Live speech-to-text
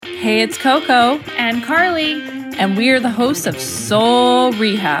Hey, it's Coco. And Carly. And we are the hosts of Soul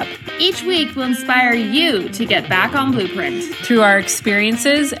Rehab. Each week we'll inspire you to get back on Blueprint. Through our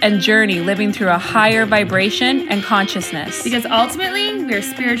experiences and journey living through a higher vibration and consciousness. Because ultimately, we're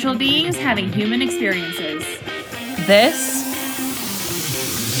spiritual beings having human experiences. This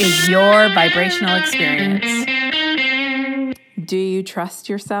is your vibrational experience. Do you trust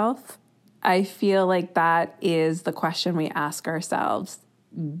yourself? I feel like that is the question we ask ourselves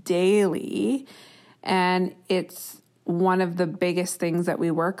daily. And it's one of the biggest things that we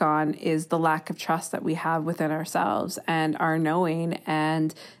work on is the lack of trust that we have within ourselves and our knowing,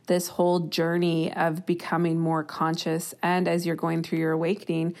 and this whole journey of becoming more conscious. And as you're going through your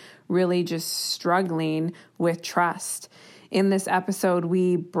awakening, really just struggling with trust. In this episode,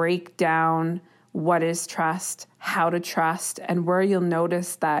 we break down what is trust, how to trust, and where you'll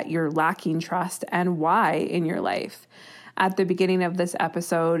notice that you're lacking trust and why in your life. At the beginning of this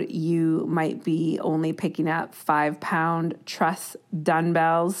episode, you might be only picking up 5-pound trust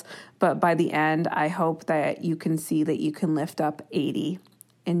dumbbells, but by the end, I hope that you can see that you can lift up 80.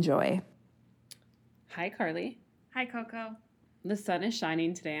 Enjoy. Hi, Carly. Hi, Coco. The sun is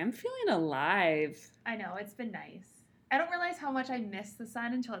shining today. I'm feeling alive. I know, it's been nice. I don't realize how much I miss the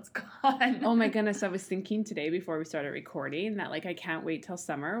sun until it's gone. Oh my goodness. I was thinking today before we started recording that I can't wait till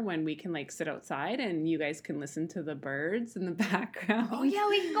summer when we can sit outside and you guys can listen to the birds in the background. Oh yeah,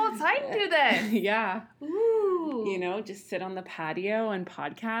 we can go outside and do this. Yeah. Ooh. Just sit on the patio and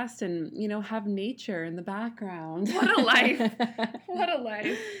podcast and, have nature in the background. What a life. What a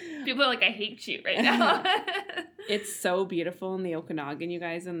life. People are like, I hate you right now. It's so beautiful in the Okanagan, you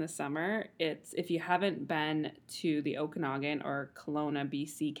guys, in the summer. If you haven't been to the Okanagan or Kelowna,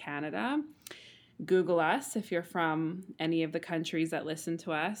 BC, Canada, Google us if you're from any of the countries that listen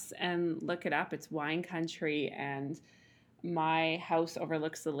to us and look it up. It's wine country and my house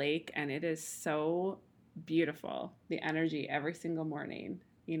overlooks the lake and it is so beautiful. The energy every single morning,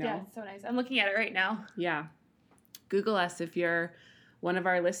 Yeah, it's so nice. I'm looking at it right now. Yeah. Google us if you're one of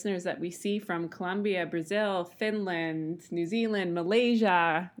our listeners that we see from Colombia, Brazil, Finland, New Zealand,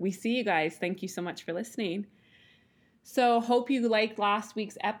 Malaysia. We see you guys. Thank you so much for listening. So hope you liked last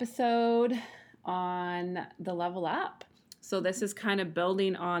week's episode on the level up. So this is kind of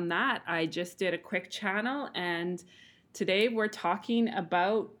building on that. I just did a quick channel and today we're talking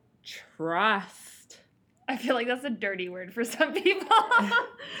about trust. I feel like that's a dirty word for some people.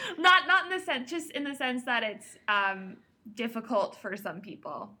 not in the sense, just in the sense that it's difficult for some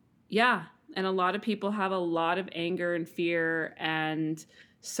people. Yeah. And a lot of people have a lot of anger and fear and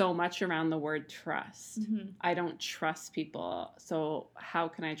so much around the word trust. Mm-hmm. I don't trust people. So how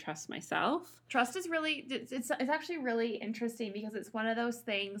can I trust myself? Trust is really, it's actually really interesting because it's one of those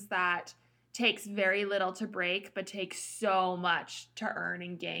things that takes very little to break, but takes so much to earn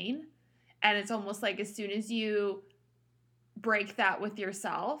and gain. And it's almost like as soon as you break that with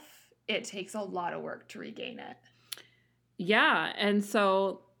yourself, it takes a lot of work to regain it. Yeah. And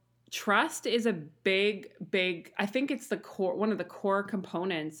so trust is a big, I think it's the core, one of the core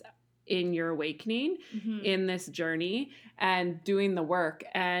components in your awakening, mm-hmm. in this journey and doing the work.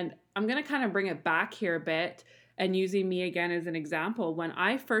 And I'm going to kind of bring it back here a bit and using me again as an example. When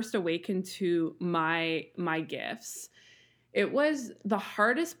I first awakened to my gifts, it was the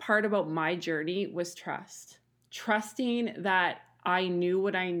hardest part about my journey was trusting that I knew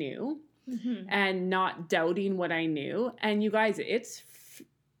what I knew. Mm-hmm. And not doubting what I knew. And you guys,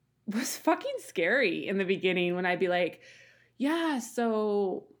 was fucking scary in the beginning when I'd be like, yeah,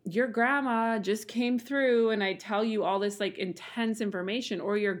 so your grandma just came through and I tell you all this intense information,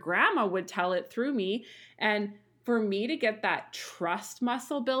 or your grandma would tell it through me. And for me to get that trust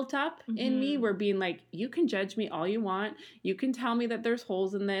muscle built up mm-hmm. in me, where being like, you can judge me all you want. You can tell me that there's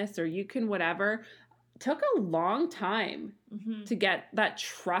holes in this, or you can whatever. Took a long time mm-hmm. to get that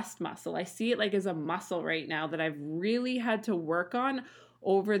trust muscle. I see it as a muscle right now that I've really had to work on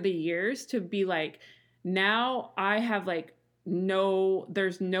over the years to be now I have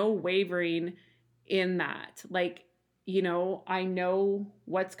there's no wavering in that. I know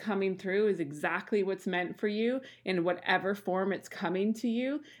what's coming through is exactly what's meant for you in whatever form it's coming to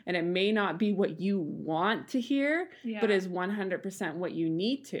you. And it may not be what you want to hear, but is 100% what you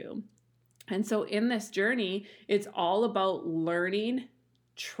need to. And so in this journey, it's all about learning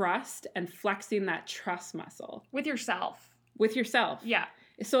trust and flexing that trust muscle. With yourself. Yeah.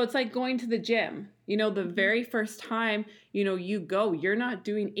 So it's like going to the gym. The very first time, you go, you're not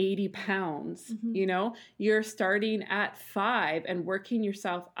doing 80 pounds, mm-hmm. You're starting at 5 and working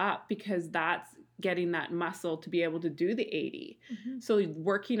yourself up because that's getting that muscle to be able to do the 80. Mm-hmm. So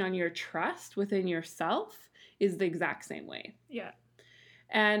working on your trust within yourself is the exact same way. Yeah.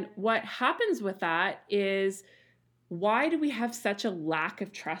 And what happens with that is, why do we have such a lack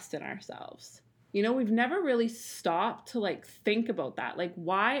of trust in ourselves? You know, we've never really stopped to like think about that. Like,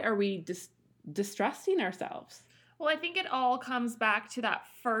 why are we distrusting ourselves? Well, I think it all comes back to that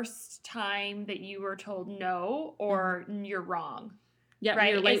first time that you were told no or you're wrong. Yeah,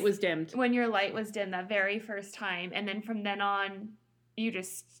 right? Your light was dimmed. When your light was dimmed that very first time. And then from then on, you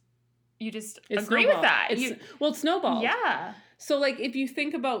just agree with that. It snowballed. Yeah. So like if you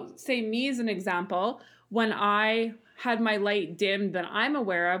think about, say, me as an example, when I had my light dimmed that I'm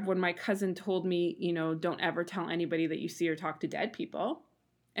aware of, when my cousin told me, you know, don't ever tell anybody that you see or talk to dead people.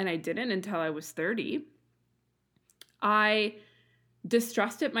 And I didn't until I was 30. I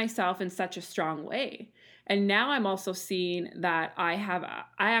distrusted myself in such a strong way. And now I'm also seeing that I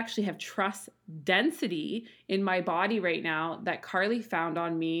actually have trust density in my body right now that Carly found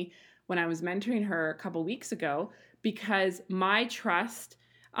on me when I was mentoring her a couple weeks ago, because my trust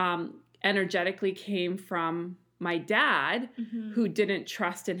energetically came from my dad, who didn't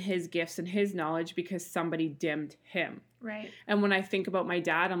trust in his gifts and his knowledge because somebody dimmed him. Right. And when I think about my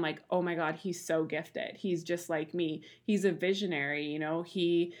dad, I'm like, oh my God, he's so gifted. He's just like me. He's a visionary, you know.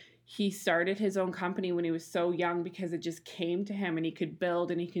 He started his own company when he was so young because it just came to him, and he could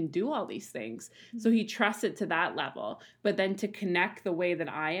build and he can do all these things. So he trusted to that level. But then to connect the way that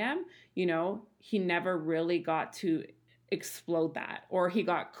I am, you know, he never really got to explode that, or he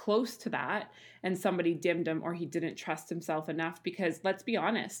got close to that and somebody dimmed him, or he didn't trust himself enough. Because let's be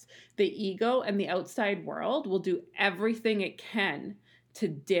honest, the ego and the outside world will do everything it can to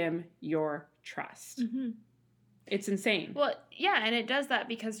dim your trust. It's insane. Well, yeah, and it does that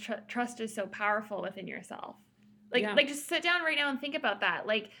because trust is so powerful within yourself. Like just sit down right now and think about that.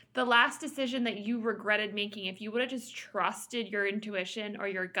 Like the last decision that you regretted making, if you would have just trusted your intuition or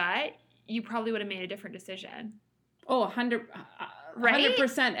your gut, you probably would have made a different decision. Oh, 100%, right?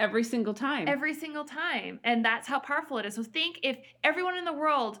 Every single time. Every single time. And that's how powerful it is. So think if everyone in the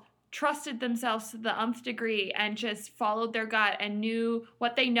world trusted themselves to the nth degree and just followed their gut and knew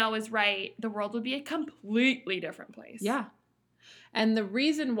what they know is right, the world would be a completely different place. Yeah. And the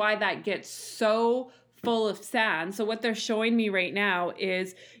reason why that gets so full of sand, so what they're showing me right now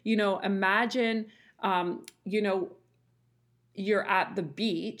is, you know, imagine, you know, you're at the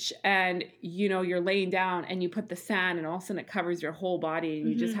beach and, you know, you're laying down and you put the sand and all of a sudden it covers your whole body and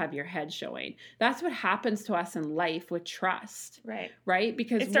you just have your head showing. That's what happens to us in life with trust. Right. Right?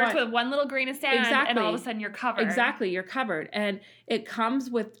 Because it starts with one little grain of sand and all of a sudden you're covered. Exactly. You're covered. And it comes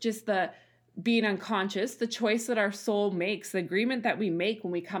with just the being unconscious, the choice that our soul makes, the agreement that we make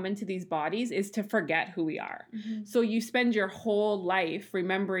when we come into these bodies is to forget who we are. So you spend your whole life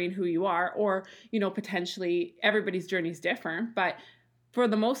remembering who you are, or, you know, potentially everybody's journey is different, but for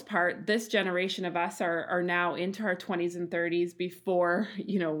the most part, this generation of us are now into our 20s and 30s before,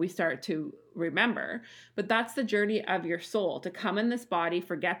 you know, we start to remember. But that's the journey of your soul, to come in this body,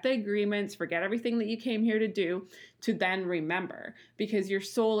 forget the agreements, forget everything that you came here to do, to then remember. Because your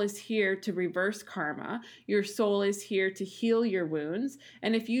soul is here to reverse karma. Your soul is here to heal your wounds.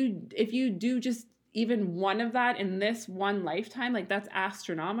 And if you do just even one of that in this one lifetime, like that's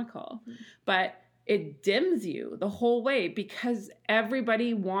astronomical. But it dims you the whole way because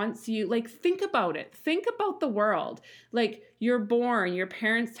everybody wants you. Like, think about it. Think about the world. Like, you're born, your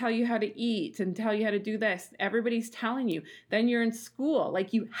parents tell you how to eat and tell you how to do this. Everybody's telling you. Then you're in school.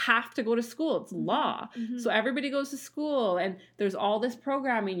 Like, you have to go to school. It's law. So everybody goes to school and there's all this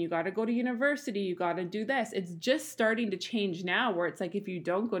programming. You got to go to university. You got to do this. It's just starting to change now where it's like, if you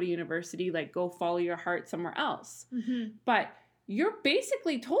don't go to university, like, go follow your heart somewhere else. But you're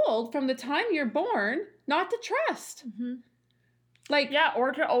basically told from the time you're born not to trust. Like, yeah,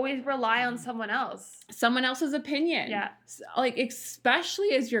 or to always rely on someone else's opinion. Yeah. Like,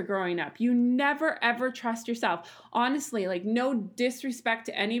 especially as you're growing up, you never ever trust yourself. Honestly, like, no disrespect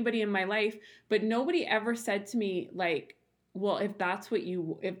to anybody in my life, but nobody ever said to me, like, well, if that's what you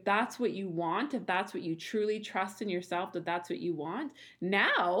want, if that's what you truly trust in yourself, that's what you want.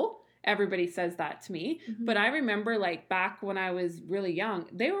 Now everybody says that to me. But I remember, like, back when I was really young,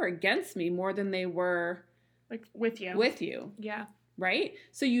 they were against me more than they were like with you. Yeah. Right?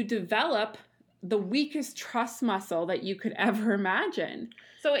 So you develop the weakest trust muscle that you could ever imagine.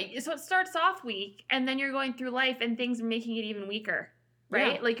 So it starts off weak, and then you're going through life and things are making it even weaker.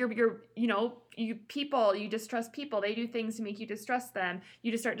 Right? Yeah. Like you're you know, you distrust people. They do things to make you distrust them.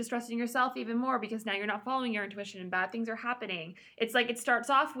 You just start distrusting yourself even more because now you're not following your intuition and bad things are happening. It's like it starts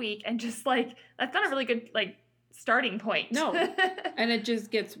off weak and just like, that's not a really good like starting point. No. And it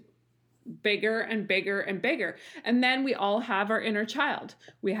just gets bigger and bigger and bigger. And then we all have our inner child.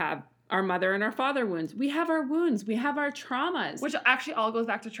 We have our mother and our father wounds. We have our wounds. We have our traumas. Which actually all goes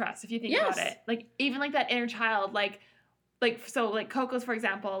back to trust, if you think about it. Like, even like that inner child, so like Coco's, for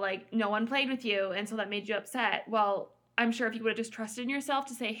example, like no one played with you, and so that made you upset. Well, I'm sure if you would have just trusted in yourself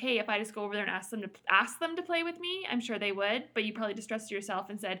to say, hey, if I just go over there and ask them to play with me, I'm sure they would. But you probably just trusted yourself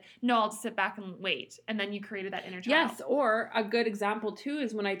and said, no, I'll just sit back and wait. And then you created that inner child. Yes, or a good example too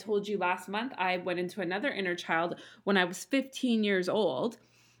is when I told you last month I went into another inner child when I was 15 years old,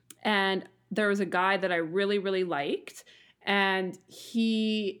 and there was a guy that I really, really liked. And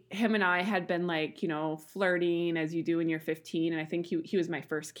him and I had been like, you know, flirting as you do when you're 15. And I think he was my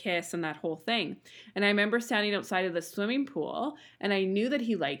first kiss and that whole thing. And I remember standing outside of the swimming pool and I knew that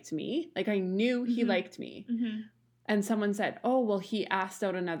he liked me. Like I knew he liked me. Mm-hmm. And someone said, oh, well, he asked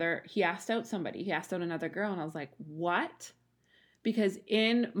out another girl. And I was like, what? Because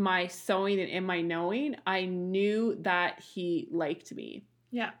in my sewing and in my knowing, I knew that he liked me.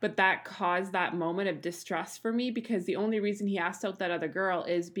 Yeah. But that caused that moment of distrust for me because the only reason he asked out that other girl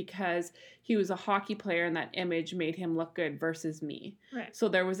is because he was a hockey player and that image made him look good versus me. Right. So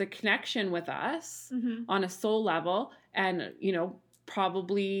there was a connection with us on a soul level and, you know,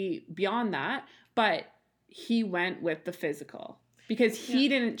 probably beyond that. But he went with the physical because he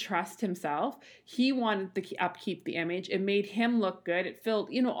didn't trust himself. He wanted to upkeep the image. It made him look good. It filled,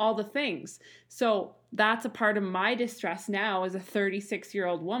 you know, all the things. So that's a part of my distress now as a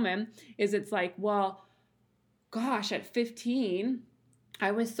 36-year-old woman is it's like, well, gosh, at 15,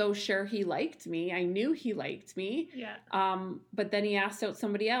 I was so sure he liked me. I knew he liked me. Yeah. But then he asked out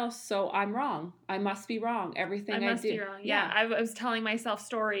somebody else. So I'm wrong. I must be wrong. Everything I do. I must be wrong. Yeah. I was telling myself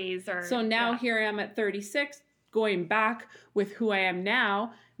stories So now here I am at 36, going back with who I am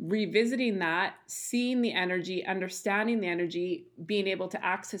now, revisiting that, seeing the energy, understanding the energy, being able to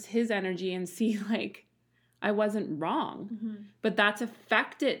access his energy and see like I wasn't wrong. Mm-hmm. But that's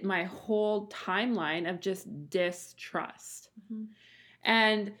affected my whole timeline of just distrust. Mm-hmm.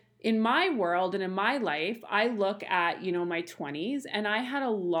 And in my world and in my life, I look at, you know, my 20s and I had a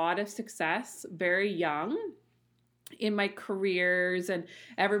lot of success very young in my careers, and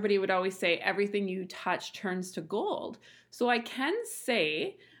everybody would always say everything you touch turns to gold. So I can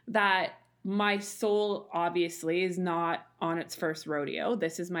say that my soul obviously is not on its first rodeo.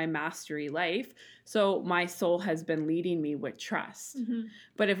 This is my mastery life. So my soul has been leading me with trust. Mm-hmm.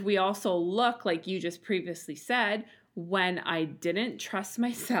 But if we also look, like you just previously said, when I didn't trust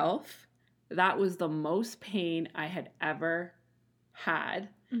myself, that was the most pain I had ever had.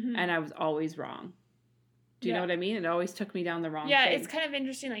 Mm-hmm. And I was always wrong. Do you know what I mean? It always took me down the wrong thing. It's kind of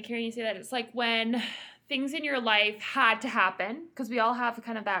interesting, like, hearing you say that. It's like when things in your life had to happen, because we all have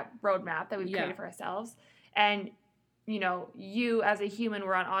kind of that roadmap that we've created for ourselves. And, you know, you as a human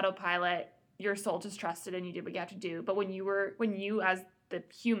were on autopilot. Your soul just trusted and you did what you had to do. But when you as the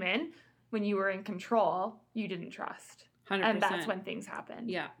human, when you were in control, you didn't trust. 100%. And that's when things happen.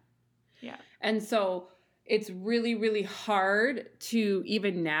 Yeah. Yeah. And so it's really, really hard to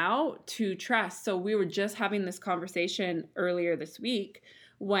even now to trust. So we were just having this conversation earlier this week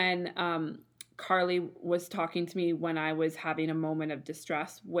when Carly was talking to me when I was having a moment of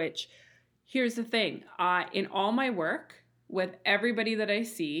distress, which here's the thing. In all my work with everybody that I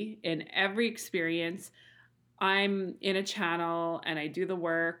see in every experience, I'm in a channel and I do the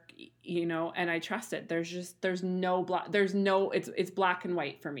work, you know, and I trust it. There's no it's black and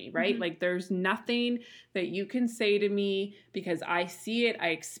white for me, right? Mm-hmm. Like there's nothing that you can say to me because I see it, I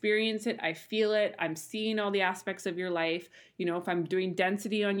experience it, I feel it, I'm seeing all the aspects of your life. You know, if I'm doing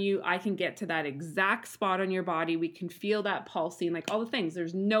density on you, I can get to that exact spot on your body. We can feel that pulsing, like all the things.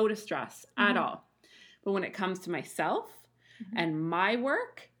 There's no distress at all. But when it comes to myself and my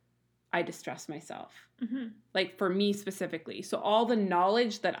work, I distrust myself. Mm-hmm. Like for me specifically. So all the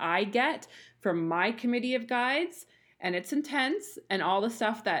knowledge that I get from my committee of guides, and it's intense, and all the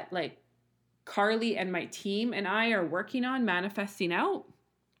stuff that like Carly and my team and I are working on manifesting out.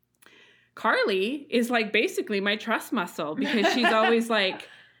 Carly is like basically my trust muscle because she's always like,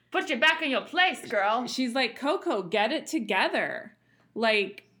 put you back in your place, girl. She's like, Coco, get it together.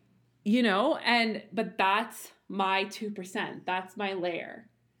 Like, you know, but that's my 2%. That's my layer.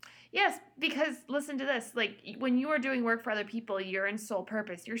 Yes, because listen to this. Like when you are doing work for other people, you're in soul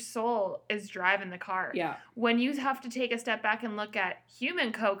purpose. Your soul is driving the car. Yeah. When you have to take a step back and look at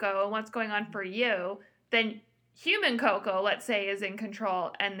human Coco and what's going on for you, then human Coco, let's say, is in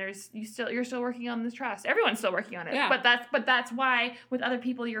control, and you're still working on this trust. Everyone's still working on it. Yeah. But that's why with other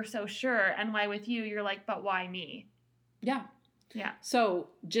people you're so sure, and why with you you're like, but why me? Yeah. Yeah. So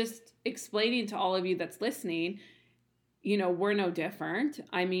just explaining to all of you that's listening, you know, we're no different.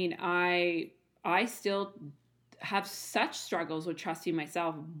 I mean, I still have such struggles with trusting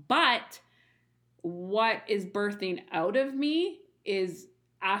myself, but what is birthing out of me is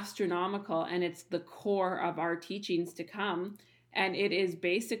astronomical, and it's the core of our teachings to come. And it is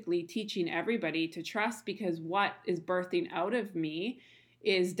basically teaching everybody to trust, because what is birthing out of me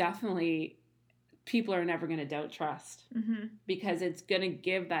is definitely, people are never going to doubt trust, because it's going to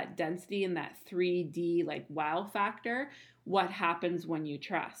give that density and that 3D like wow factor, what happens when you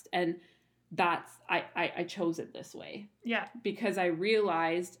trust. And that's, I chose it this way. Yeah. Because I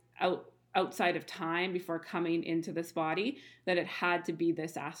realized outside of time, before coming into this body, that it had to be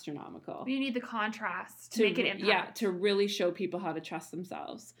this astronomical. You need the contrast to make it impact. Yeah, to really show people how to trust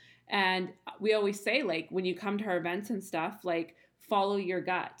themselves. And we always say, like, when you come to our events and stuff, like, follow your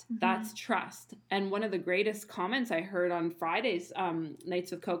gut. That's trust. And one of the greatest comments I heard on Friday's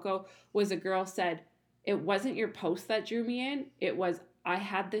Nights with Coco was a girl said, it wasn't your post that drew me in. It was, I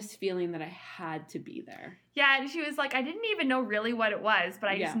had this feeling that I had to be there. Yeah, and she was like, I didn't even know really what it was, but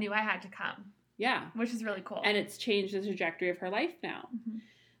I just knew I had to come. Yeah. Which is really cool. And it's changed the trajectory of her life now.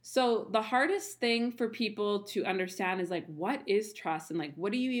 So the hardest thing for people to understand is like, what is trust? And like,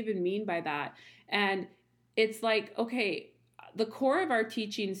 what do you even mean by that? And it's like, okay, the core of our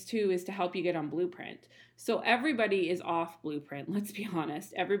teachings too is to help you get on blueprint. So everybody is off blueprint. Let's be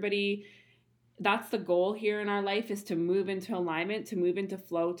honest. Everybody, that's the goal here in our life, is to move into alignment, to move into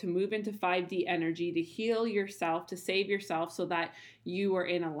flow, to move into 5D energy, to heal yourself, to save yourself, so that you are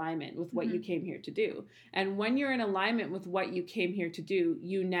in alignment with what you came here to do. And when you're in alignment with what you came here to do,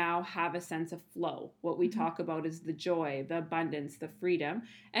 you now have a sense of flow. What we talk about is the joy, the abundance, the freedom,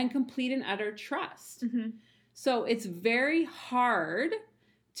 and complete and utter trust. So it's very hard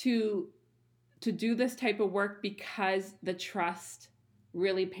to do this type of work, because the trust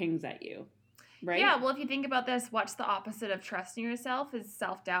really pings at you. Right? Yeah, well, if you think about this, what's the opposite of trusting yourself is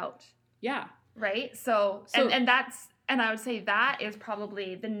self-doubt. Yeah. Right? So and that's, and I would say that is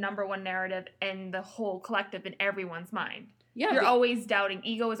probably the number one narrative in the whole collective, in everyone's mind. Yeah. You're always doubting.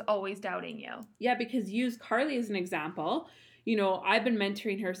 Ego is always doubting you. Yeah, because use Carly as an example. You know, I've been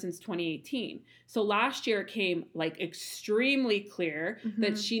mentoring her since 2018. So last year it came like extremely clear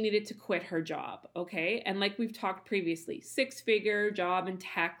that she needed to quit her job. Okay. And like we've talked previously, 6-figure job in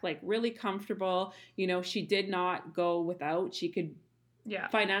tech, like really comfortable. You know, she did not go without. She could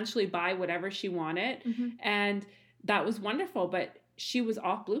financially buy whatever she wanted. And that was wonderful. But she was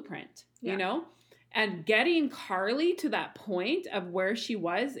off blueprint, you know? And getting Carly to that point of where she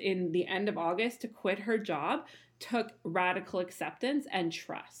was in the end of August to quit her job took radical acceptance and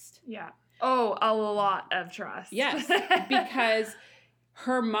trust. Yeah. Oh, a lot of trust. Yes, because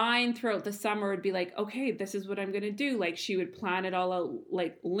her mind throughout the summer would be like, okay, this is what I'm going to do. Like, she would plan it all out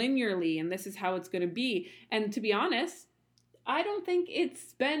like linearly, and this is how it's going to be. And to be honest, I don't think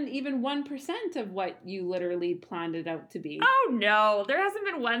it's been even 1% of what you literally planned it out to be. Oh, no. There hasn't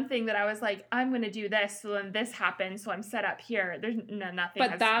been one thing that I was like, I'm going to do this, so then this happens, so I'm set up here. There's nothing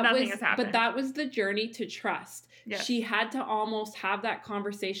has happened. But that was the journey to trust. Yes. She had to almost have that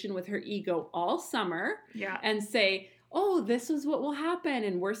conversation with her ego all summer and say, oh, this is what will happen.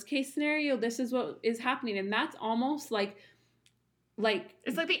 And worst case scenario, this is what is happening. And that's almost like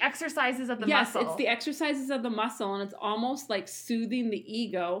it's like the exercises of the muscle. Yes, it's the exercises of the muscle, and it's almost like soothing the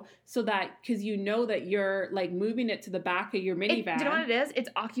ego, so that, because you know that you're like moving it to the back of your minivan. Do you know what it is? It's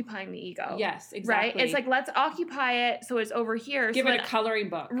occupying the ego. Yes, exactly. Right? It's like, let's occupy it so it's over here. Give it a coloring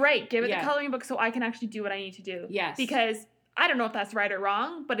book. Right. Give it the coloring book so I can actually do what I need to do. Yes. Because I don't know if that's right or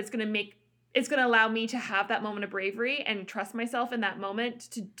wrong, but it's going to allow me to have that moment of bravery and trust myself in that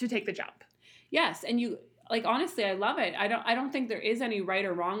moment to take the jump. Yes, and you... Like, honestly, I love it. I don't think there is any right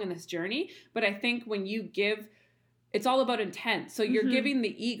or wrong in this journey, but I think when you give, it's all about intent. So you're giving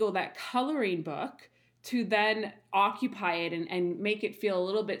the ego that coloring book to then occupy it and make it feel a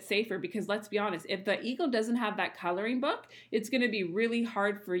little bit safer, because let's be honest, if the ego doesn't have that coloring book, it's going to be really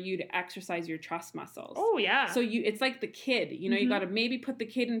hard for you to exercise your trust muscles. Oh, yeah. So it's like the kid, you know, you got to maybe put the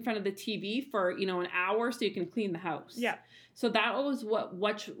kid in front of the TV for, you know, an hour so you can clean the house. Yeah. So that was what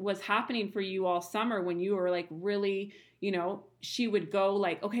was happening for you all summer, when you were like really, you know, she would go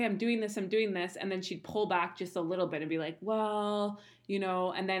like, okay, I'm doing this. And then she'd pull back just a little bit and be like, well, you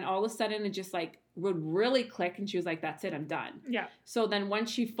know, and then all of a sudden it just like would really click, and she was like, that's it, I'm done. Yeah. So then once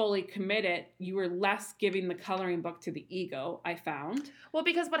she fully committed, you were less giving the coloring book to the ego, I found. Well,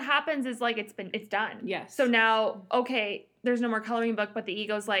 because what happens is like, it's done. Yes. So now, okay, there's no more coloring book, but the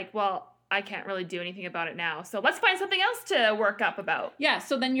ego's like, well, I can't really do anything about it now. So let's find something else to work up about. Yeah.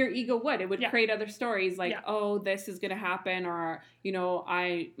 So then your ego would create other stories like, oh, this is going to happen, or, you know,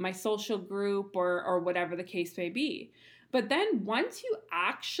 my social group or whatever the case may be. But then once you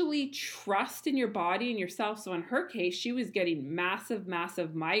actually trust in your body and yourself, so in her case, she was getting massive, massive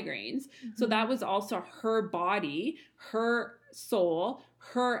migraines. So that was also her body, her soul,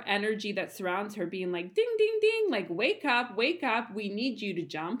 her energy that surrounds her being like, ding, ding, ding, like, wake up, we need you to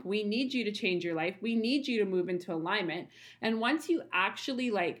jump, we need you to change your life, we need you to move into alignment. And once you actually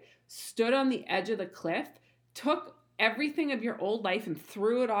like stood on the edge of the cliff, took everything of your old life and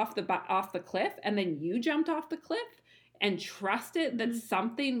threw it off the cliff, and then you jumped off the cliff and trusted that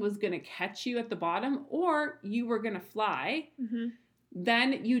something was going to catch you at the bottom or you were going to fly,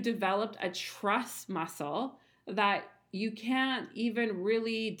 then you developed a trust muscle that you can't even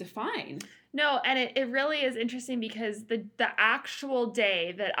really define. No, and it really is interesting because the actual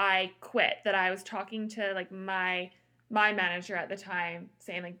day that I quit, that I was talking to like my manager at the time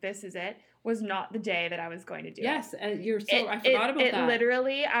saying like, this is it, was not the day that I was going to do it. Yes, and I forgot about that.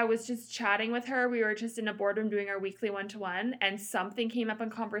 Literally, I was just chatting with her. We were just in a boardroom doing our weekly one-to-one, and something came up in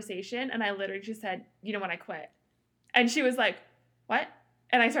conversation, and I literally just said, you know what, I quit. And she was like, what?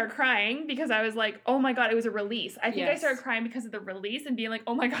 And I started crying because I was like, oh my God, it was a release. I think I started crying because of the release and being like,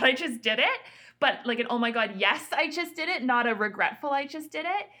 oh my God, I just did it. But like an, oh my God, yes, I just did it, not a regretful I just did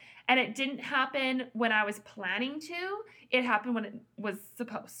it. And it didn't happen when I was planning to. It happened when it was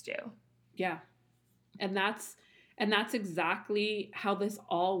supposed to. Yeah. And that's exactly how this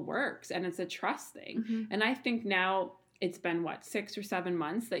all works. And it's a trust thing. And I think now it's been 6 or 7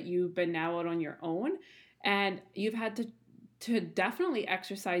 months that you've been now out on your own, and you've had to definitely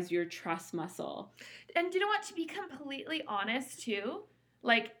exercise your trust muscle. And you know what, to be completely honest too,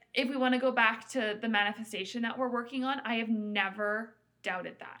 like if we want to go back to the manifestation that we're working on, I have never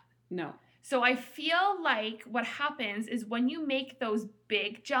doubted that. No. So I feel like what happens is when you make those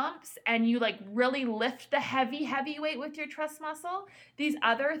big jumps and you like really lift the heavy weight with your trust muscle, these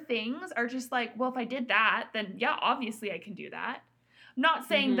other things are just like, well, if I did that, then yeah, obviously I can do that. I'm not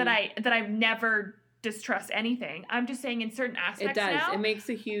saying that I've never distrust anything. I'm just saying in certain aspects now. It does. It makes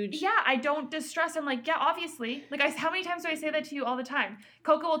a huge... Yeah, I don't distrust. I'm like, yeah, obviously. Like, how many times do I say that to you all the time?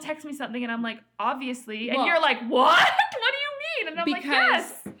 Coco will text me something and I'm like, obviously. And you're like, what? What do you mean? And I'm like,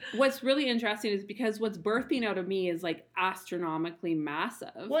 yes. What's really interesting is because what's birthing out of me is like astronomically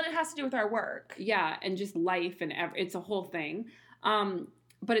massive. Well, it has to do with our work. Yeah, and just life and it's a whole thing.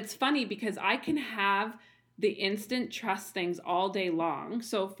 But it's funny because I can have the instant trust things all day long.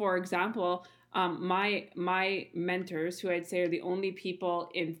 So, for example... my mentors, who I'd say are the only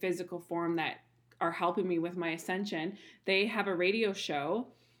people in physical form that are helping me with my ascension, they have a radio show.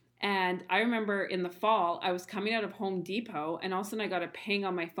 And I remember in the fall, I was coming out of Home Depot and all of a sudden I got a ping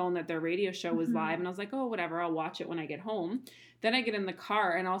on my phone that their radio show was live. And I was like, oh, whatever, I'll watch it when I get home. Then I get in the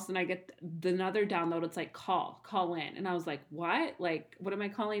car and all of a sudden I get another download. It's like, call in. And I was like, what? Like, what am I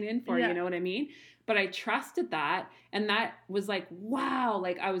calling in for? Yeah. You know what I mean? But I trusted that. And that was like, wow,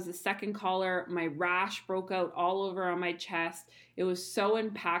 like I was the second caller. My rash broke out all over on my chest. It was so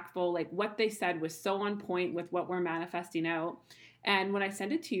impactful. Like what they said was so on point with what we're manifesting out. And when I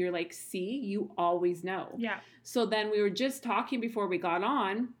send it to you, you're like, see, you always know. Yeah. So then we were just talking before we got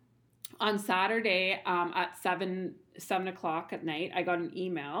on Saturday at 7 o'clock at night, I got an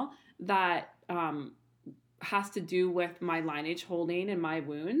email that has to do with my lineage holding and my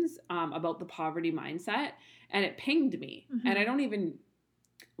wounds about the poverty mindset. And it pinged me. And I don't even...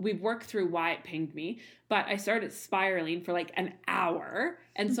 We've worked through why it pinged me, but I started spiraling for like an hour.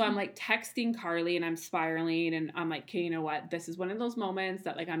 And so I'm like texting Carly and I'm spiraling and I'm like, okay, you know what? This is one of those moments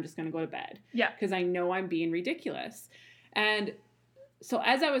that like, I'm just going to go to bed. Yeah. Because I know I'm being ridiculous. And so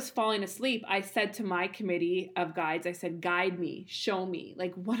as I was falling asleep, I said to my committee of guides, I said, guide me, show me,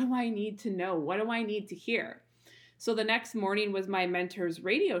 like, what do I need to know? What do I need to hear? So the next morning was my mentor's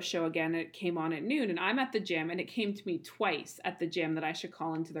radio show again. It came on at noon and I'm at the gym and it came to me twice at the gym that I should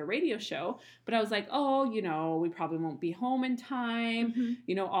call into the radio show. But I was like, oh, you know, we probably won't be home in time,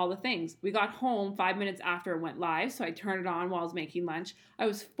 you know, all the things. We got home 5 minutes after it went live. So I turned it on while I was making lunch. I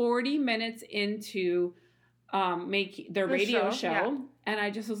was 40 minutes into make their radio show. Yeah. And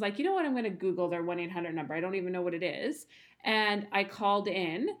I just was like, you know what? I'm going to Google their 1-800 number. I don't even know what it is. And I called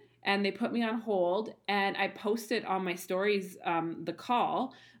in. And they put me on hold and I posted on my stories the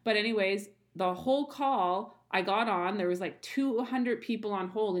call. But anyways, the whole call I got on, there was like 200 people on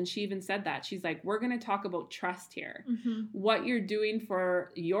hold. And she even said that. She's like, we're going to talk about trust here. What you're doing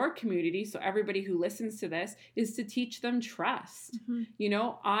for your community, so everybody who listens to this, is to teach them trust. You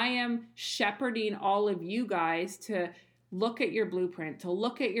know, I am shepherding all of you guys to look at your blueprint, to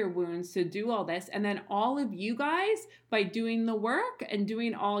look at your wounds, to do all this. And then all of you guys, by doing the work and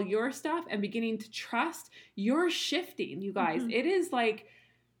doing all your stuff and beginning to trust, you're shifting, you guys. It is like,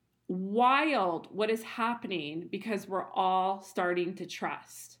 wild what is happening because we're all starting to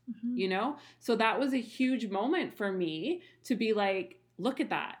trust, you know? So that was a huge moment for me to be like, look at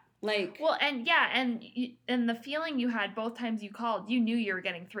that. Like, well, and yeah, and the feeling you had both times you called, you knew you were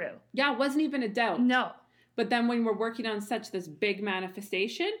getting through. Yeah, it wasn't even a doubt. No. But then when we're working on this big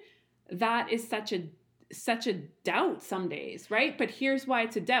manifestation, that is such a doubt some days, right? But here's why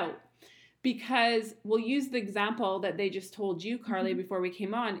it's a doubt. Because we'll use the example that they just told you, Carly, before we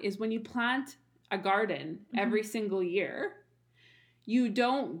came on, is when you plant a garden every single year, you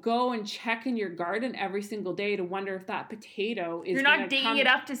don't go and check in your garden every single day to wonder if that potato is. You're not digging it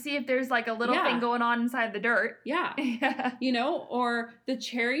up to see if there's like a little thing going on inside the dirt. Yeah. You know, or the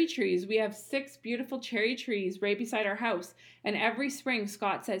cherry trees. We have 6 beautiful cherry trees right beside our house. And every spring,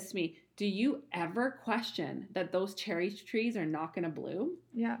 Scott says to me, do you ever question that those cherry trees are not going to bloom?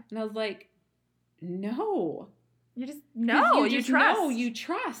 Yeah. And I was like, no. You just know. You trust. No, you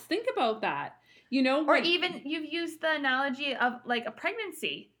trust. Think about that. You know, or even you've used the analogy of like a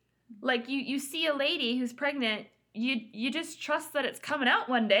pregnancy. Like you see a lady who's pregnant, you just trust that it's coming out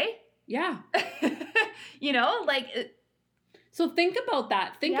one day. Yeah. You know, like. So think about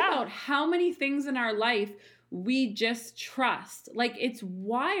that. Think about how many things in our life we just trust. Like, it's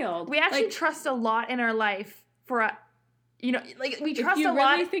wild. We actually trust a lot in our life for you know, like we trust a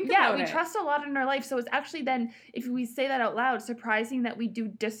lot. Yeah, we trust a lot in our life. So it's actually then, if we say that out loud, surprising that we do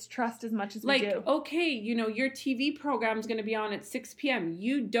distrust as much as we do. Like, okay, you know, your TV program is going to be on at 6 p.m.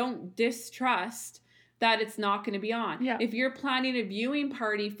 You don't distrust that it's not going to be on. Yeah. If you're planning a viewing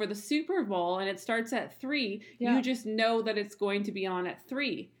party for the Super Bowl and it starts at 3, you just know that it's going to be on at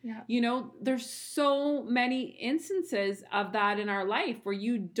 3. Yeah. You know, there's so many instances of that in our life where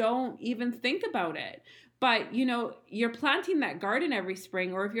you don't even think about it. But, you know, you're planting that garden every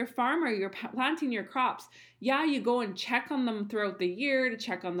spring, or if you're a farmer, you're planting your crops. Yeah, you go and check on them throughout the year to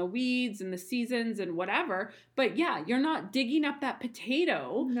check on the weeds and the seasons and whatever. But yeah, you're not digging up that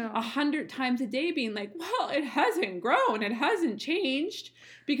potato 100 times a day being like, well, it hasn't grown, it hasn't changed.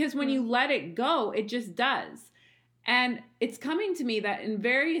 Because when you let it go, it just does. And it's coming to me that in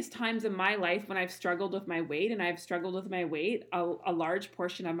various times in my life when I've struggled with my weight, and I've struggled with my weight a large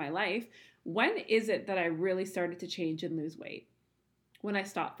portion of my life, when is it that I really started to change and lose weight? When I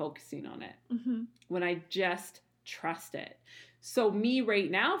stopped focusing on it. Mm-hmm. When I just trust it. So me right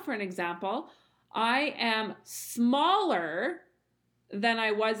now, for an example, I am smaller than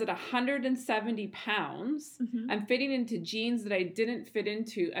I was at 170 pounds. Mm-hmm. I'm fitting into jeans that I didn't fit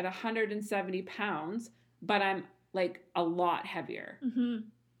into at 170 pounds, but I'm like a lot heavier. Mm-hmm.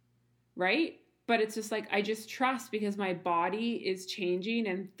 Right? But it's just like, I just trust because my body is changing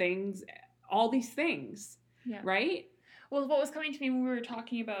and things, all these things. Yeah. Right? Well, what was coming to me when we were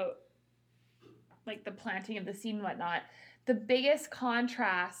talking about like the planting of the seed and whatnot, the biggest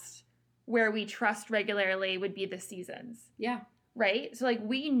contrast where we trust regularly would be the seasons. Yeah. Right? So like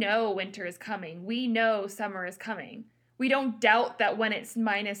we know winter is coming. We know summer is coming. We don't doubt that when it's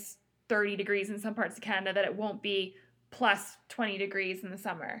minus 30 degrees in some parts of Canada that it won't be plus 20 degrees in the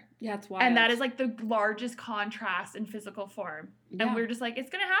summer. Yeah, it's wild. And that is like the largest contrast in physical form. Yeah. And we're just like, it's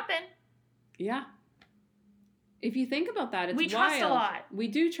going to happen. Yeah. If you think about that, it's we wild. Trust a lot. We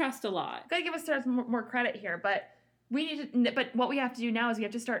do trust a lot. Gotta give us more credit here, but we need to. But what we have to do now is we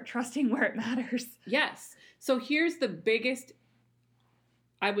have to start trusting where it matters. Yes. So here's the biggest,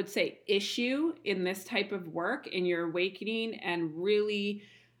 I would say, issue in this type of work, in your awakening and really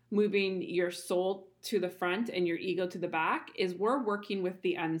moving your soul to the front and your ego to the back, is we're working with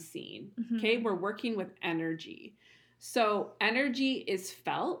the unseen. Mm-hmm. Okay, we're working with energy. So energy is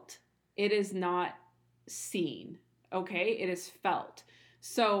felt. It is not seen. Okay, it is felt.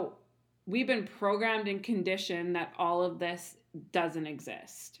 So we've been programmed and conditioned that all of this doesn't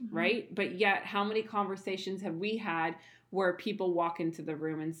exist, mm-hmm. right? But yet, how many conversations have we had where people walk into the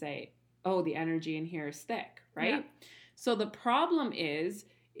room and say, oh, the energy in here is thick, right? Yeah. So the problem is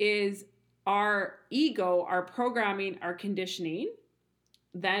our ego, our programming, our conditioning,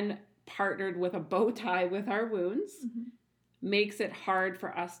 then partnered with a bow tie with our wounds, mm-hmm. makes it hard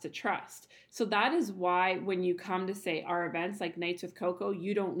for us to trust. So that is why when you come to, say, our events like Nights with Coco,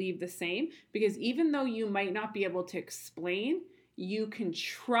 you don't leave the same, because even though you might not be able to explain, you can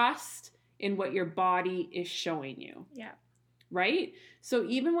trust in what your body is showing you. Yeah. Right? So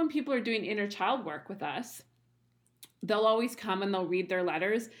even when people are doing inner child work with us, they'll always come and they'll read their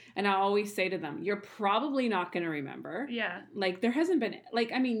letters, and I always say to them, you're probably not going to remember. Yeah. Like, there hasn't been,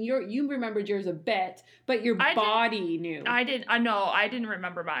 like, I mean, you remembered yours a bit, but your body knew. I didn't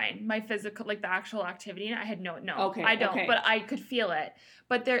remember mine. My physical, like, the actual activity, I had no, Okay, I don't, okay. but I could feel it.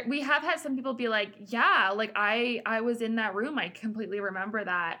 But we have had some people be like, yeah, like, I was in that room. I completely remember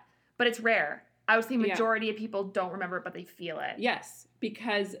that. But it's rare. I would say majority of people don't remember it, but they feel it. Yes,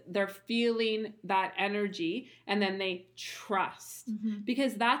 because they're feeling that energy, and then they trust. Mm-hmm.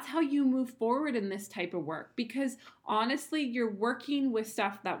 Because that's how you move forward in this type of work. Because honestly, you're working with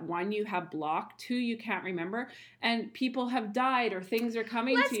stuff that, one, you have blocked, two, you can't remember, and people have died or things are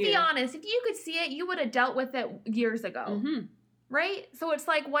coming to you. Let's be honest. If you could see it, you would have dealt with it years ago. Mm-hmm. Right? So it's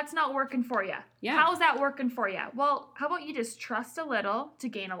like, what's not working for you? Yeah. How's that working for you? Well, how about you just trust a little to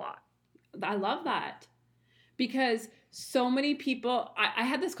gain a lot? I love that, because so many people, I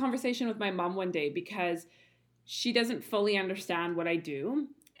had this conversation with my mom one day because she doesn't fully understand what I do.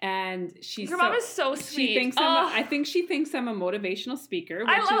 And your mom is so sweet. She thinks I think she thinks I'm a motivational speaker.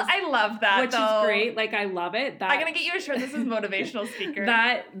 I love that, which is great. Like, I love it. I'm gonna get you a shirt. This is motivational speaker.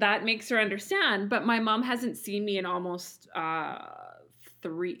 That makes her understand. But my mom hasn't seen me in almost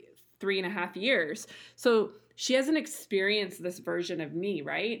 3.5 years, so she hasn't experienced this version of me,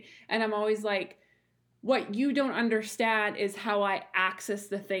 right? And I'm always like, what you don't understand is how I access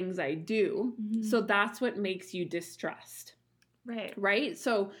the things I do. Mm-hmm. So that's what makes you distrust. Right?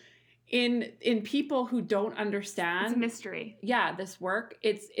 So in people who don't understand, it's a mystery. Yeah, this work,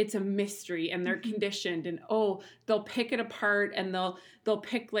 it's a mystery, and they're conditioned, and they'll pick it apart, and they'll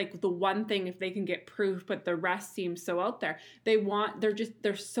pick like the one thing if they can get proof, but the rest seems so out there.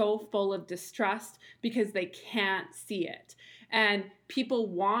 They're so full of distrust because they can't see it. And people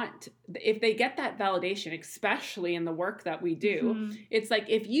want, if they get that validation, especially in the work that we do, it's like,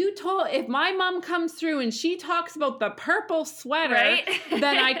 if my mom comes through and she talks about the purple sweater, right?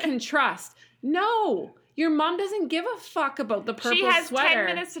 Then I can trust. No, your mom doesn't give a fuck about the purple sweater. She has 10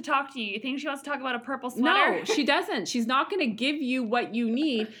 minutes to talk to you. You think she wants to talk about a purple sweater? No, she doesn't. She's not going to give you what you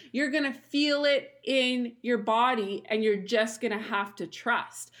need. You're going to feel it in your body, and you're just going to have to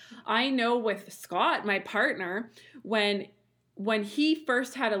trust. I know with Scott, my partner, when he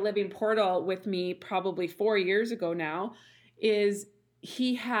first had a living portal with me probably 4 years ago now, is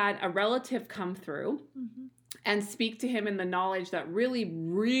he had a relative come through and speak to him in the knowledge that really,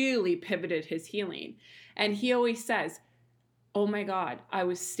 really pivoted his healing. And he always says, oh my God, I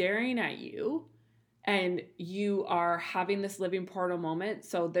was staring at you and you are having this living portal moment.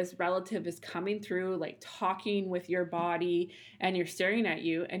 So this relative is coming through, like talking with your body, and you're staring at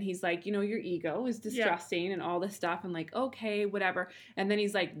you. And he's like, your ego is distressing and all this stuff. And like, okay, whatever. And then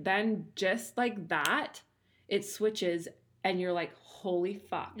he's like, then just like that, it switches and you're like, holy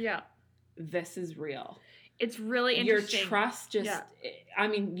fuck. Yeah. This is real. It's really interesting. Your trust I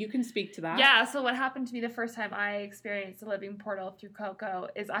mean, you can speak to that. Yeah, so what happened to me the first time I experienced a living portal through Coco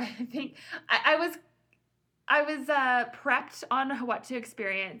is I think I was prepped on what to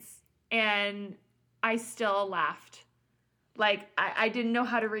experience, and I still laughed. Like, I didn't know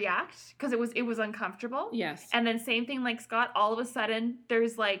how to react because it was uncomfortable. Yes. And then same thing like Scott, all of a sudden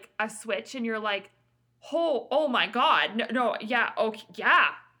there's like a switch and you're like, oh my God. No, yeah, okay, yeah.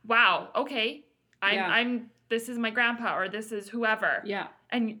 Wow, okay. I'm this is my grandpa, or this is whoever. Yeah.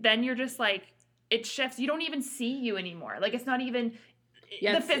 And then you're just like, it shifts. You don't even see you anymore. Like, it's not even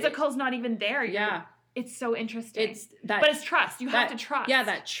the physical's not even there. It's so interesting. But it's trust. You have to trust. Yeah,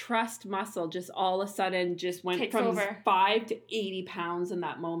 that trust muscle just all of a sudden just went takes from over. 5 to 80 pounds in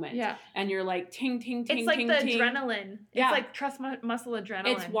that moment. Yeah. And you're like, ting, ting, ting, it's like ting, the ting. adrenaline. Yeah. It's like trust muscle adrenaline.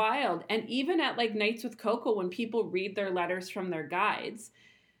 It's wild. And even at like Nights with Coco, when people read their letters from their guides,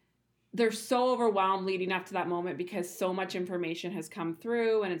 they're so overwhelmed leading up to that moment because so much information has come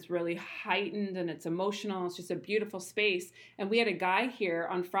through and it's really heightened and it's emotional. It's just a beautiful space. And we had a guy here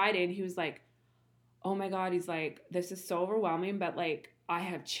on Friday and he was like, oh my God, he's like, this is so overwhelming, but like, I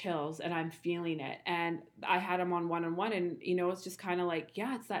have chills and I'm feeling it. And I had him on one-on-one and, it's just kind of like,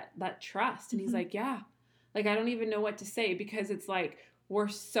 yeah, it's that trust. And he's like, yeah, like, I don't even know what to say because it's like, we're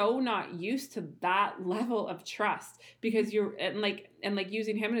so not used to that level of trust because and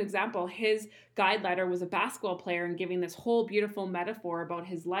using him as an example, his guide letter was a basketball player and giving this whole beautiful metaphor about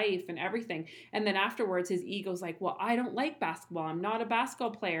his life and everything. And then afterwards, his ego's like, well, I don't like basketball. I'm not a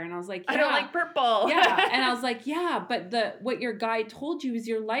basketball player. And I was like, yeah. I don't like purple. Yeah. And I was like, yeah, but what your guide told you is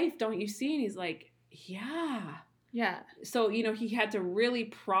your life. Don't you see? And he's like, yeah. Yeah. So, you know, he had to really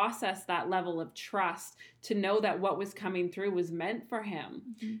process that level of trust to know that what was coming through was meant for him,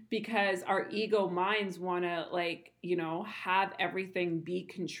 because our ego minds want to, like, you know, have everything be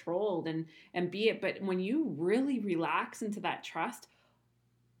controlled and be it. But when you really relax into that trust,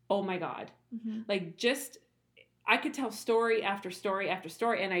 oh my God, like, just, I could tell story after story after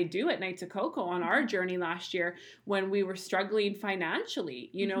story, and I do at Nights of Coco on our journey last year when we were struggling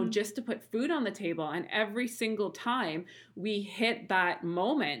financially, you know, just to put food on the table. And every single time we hit that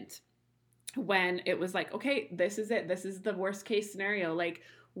moment when it was like, okay, this is it. This is the worst case scenario. Like,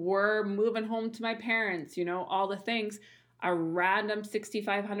 we're moving home to my parents, you know, all the things. A random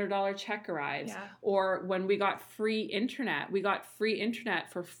 $6,500 check arrives. Yeah. Or when we got free internet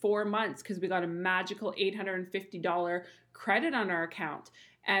for 4 months because we got a magical $850 credit on our account.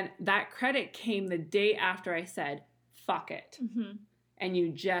 And that credit came the day after I said, fuck it. And you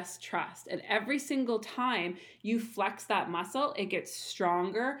just trust. And every single time you flex that muscle, it gets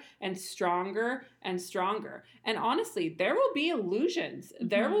stronger and stronger and stronger. And honestly, there will be illusions.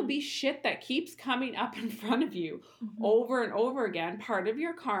 There will be shit that keeps coming up in front of you over and over again. Part of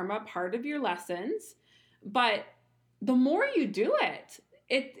your karma, part of your lessons. But the more you do it,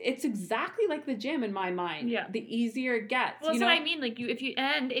 it's exactly like the gym in my mind. Yeah. The easier it gets. Well, that's what I mean. Like, if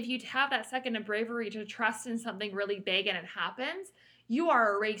you have that second of bravery to trust in something really big and it happens, you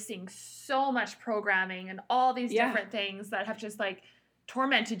are erasing so much programming and all these different things that have just, like,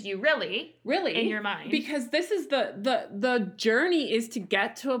 tormented you really in your mind. Because this is the journey is to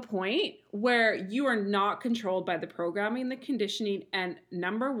get to a point where you are not controlled by the programming, the conditioning, and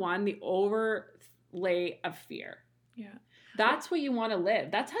number one, the overlay of fear. Yeah. That's what you want to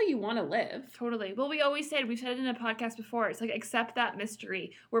live. That's how you want to live. Totally. Well, we've said it in a podcast before. It's like, accept that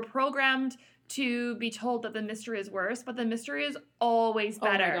mystery. We're programmed to be told that the mystery is worse, but the mystery is always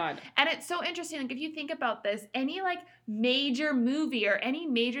better. Oh my God. And it's so interesting. Like, if you think about this, any, like, major movie or any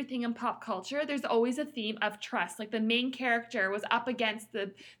major thing in pop culture, there's always a theme of trust. Like, the main character was up against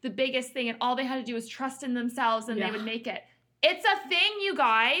the biggest thing, and all they had to do was trust in themselves, and they would make it. It's a thing, you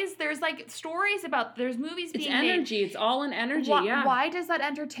guys. There's, like, stories about, there's movies being made. It's energy. It's all in energy, Why does that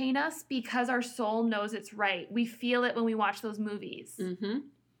entertain us? Because our soul knows it's right. We feel it when we watch those movies.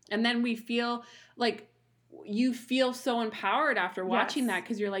 And then we feel like, you feel so empowered after watching that,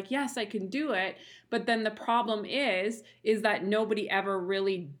 because you're like, yes, I can do it. But then the problem is that nobody ever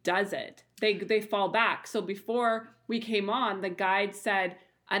really does it. They fall back. So before we came on, the guide said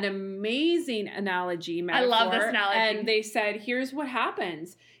an amazing analogy, metaphor. I love this analogy. And they said, here's what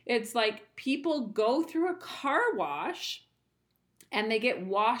happens. It's like people go through a car wash and they get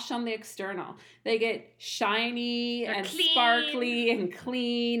washed on the external. They get shiny and sparkly and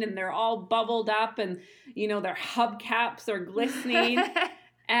clean, and they're all bubbled up, and, you know, their hubcaps are glistening.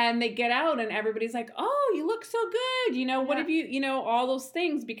 And they get out and everybody's like, oh, you look so good. You know, what have you, you know, all those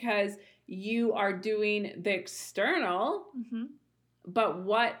things, because you are doing the external, but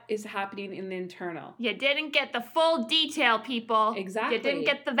what is happening in the internal? You didn't get the full detail, people. Exactly. You didn't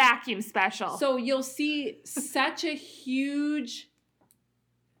get the vacuum special. So you'll see such a huge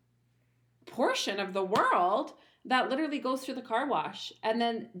portion of the world that literally goes through the car wash, and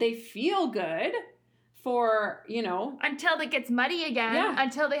then they feel good for, you know, until it gets muddy again,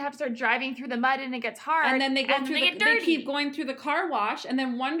 until they have to start driving through the mud and it gets hard, and then they go they keep going through the car wash and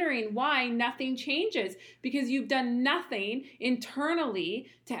then wondering why nothing changes, because you've done nothing internally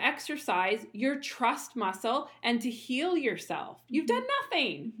to exercise your trust muscle and to heal yourself. You've done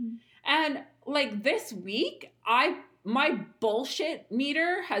nothing. And, like, this week, my bullshit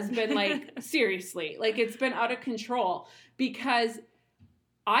meter has been, like, seriously, like, it's been out of control, because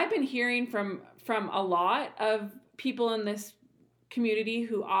I've been hearing from a lot of people in this community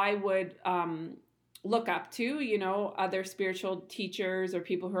who I would look up to, you know, other spiritual teachers or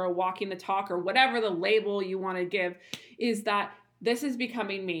people who are walking the talk or whatever the label you want to give, is that this is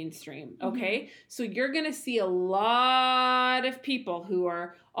becoming mainstream, okay? So you're going to see a lot of people who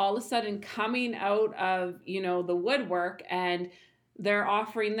are all of a sudden coming out of, you know, the woodwork, and they're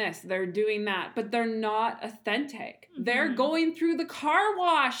offering this, they're doing that, but they're not authentic. They're going through the car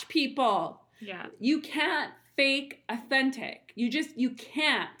wash, people. Yeah. You can't fake authentic. You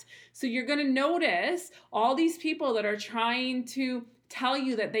can't. So you're going to notice all these people that are trying to tell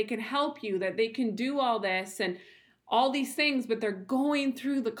you that they can help you, that they can do all this and all these things, but they're going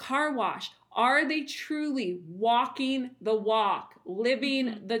through the car wash. Are they truly walking the walk,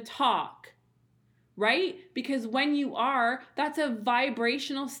 living the talk? Right? Because when you are, that's a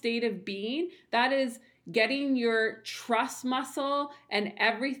vibrational state of being. That is getting your trust muscle and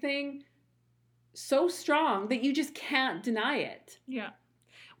everything so strong that you just can't deny it. Yeah.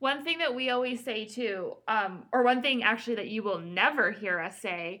 One thing that we always say too, or one thing actually that you will never hear us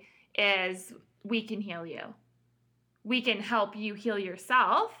say is we can heal you. We can help you heal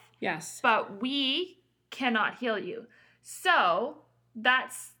yourself. Yes. But we cannot heal you. So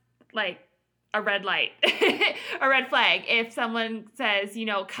that's like a red light, a red flag. If someone says, you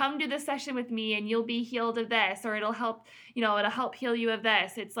know, come do this session with me and you'll be healed of this, or it'll help, you know, it'll help heal you of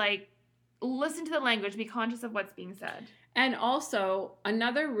this. It's like, listen to the language, be conscious of what's being said. And also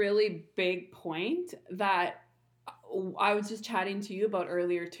another really big point that I was just chatting to you about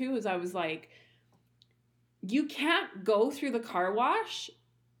earlier too, is I was like, you can't go through the car wash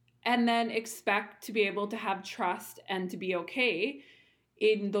and then expect to be able to have trust and to be okay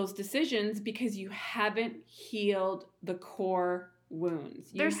in those decisions because you haven't healed the core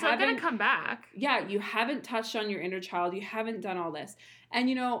wounds. They're still going to come back. Yeah, you haven't touched on your inner child. You haven't done all this. And,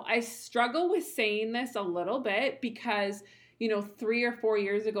 you know, I struggle with saying this a little bit because, you know, 3 or 4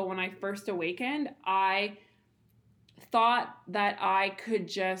 years ago when I first awakened, I thought that I could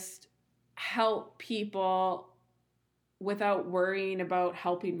just help people without worrying about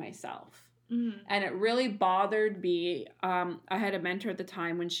helping myself. Mm-hmm. And it really bothered me. I had a mentor at the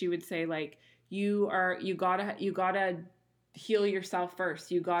time when she would say, like, you gotta heal yourself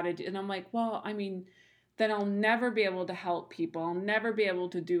first. You gotta do, and I'm like, well, I mean, then I'll never be able to help people. I'll never be able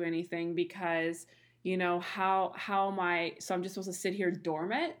to do anything because, you know, how am I, so I'm just supposed to sit here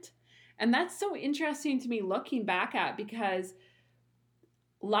dormant? And that's so interesting to me looking back at, because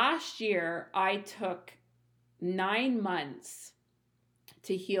last year I took 9 months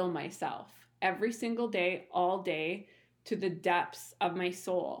to heal myself every single day, all day, to the depths of my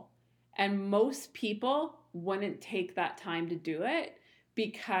soul. And most people wouldn't take that time to do it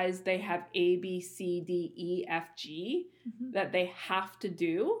because they have A, B, C, D, E, F, G that they have to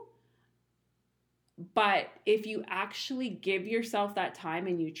do. But if you actually give yourself that time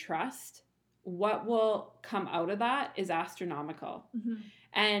and you trust, what will come out of that is astronomical. Mm-hmm.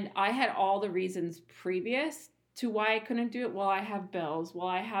 And I had all the reasons previous to why I couldn't do it. Well, I have bills. Well,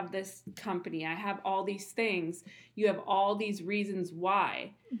 I have this company. I have all these things. You have all these reasons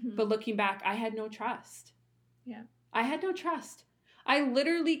why. Mm-hmm. But looking back, I had no trust. Yeah. I had no trust. I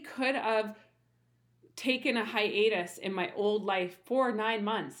literally could have taken a hiatus in my old life for 9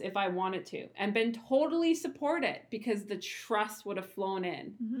 months if I wanted to and been totally supported because the trust would have flown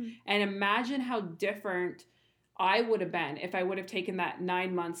in. Mm-hmm. And imagine how different I would have been if I would have taken that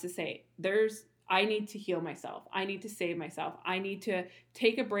 9 months to say, I need to heal myself. I need to save myself. I need to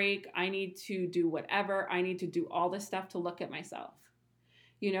take a break. I need to do whatever. I need to do all this stuff to look at myself.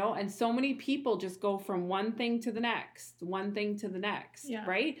 You know, and so many people just go from one thing to the next, Yeah.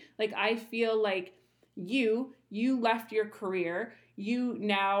 right? Like, I feel like you left your career. You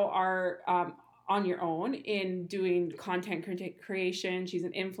now are on your own in doing content creation. She's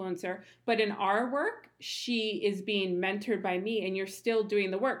an influencer. But in our work, she is being mentored by me and you're still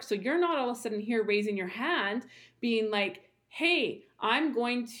doing the work. So you're not all of a sudden here raising your hand being like, hey, I'm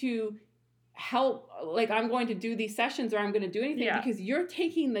going to help, like I'm going to do these sessions or I'm going to do anything, because you're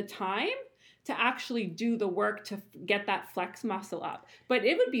taking the time to actually do the work to get that flex muscle up. But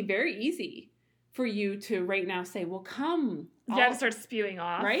it would be very easy for you to right now say, well, come. To start spewing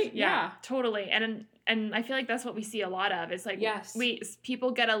off. Right? Yeah. Totally. And I feel like that's what we see a lot of. It's like, yes,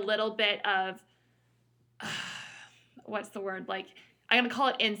 people get a little bit of, what's the word? Like, I'm going to call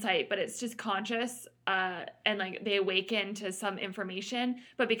it insight, but it's just conscious. And like they awaken to some information,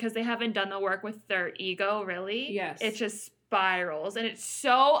 but because they haven't done the work with their ego, really, it just spirals. And it's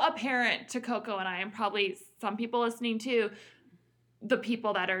so apparent to Coco and I, and probably some people listening too, the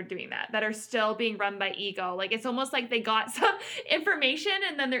people that are doing that are still being run by ego. Like, it's almost like they got some information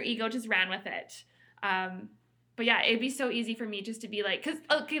and then their ego just ran with it. But yeah, it'd be so easy for me just to be like, because,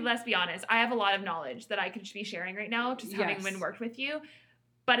 okay, let's be honest, I have a lot of knowledge that I could be sharing right now, just having been worked with you.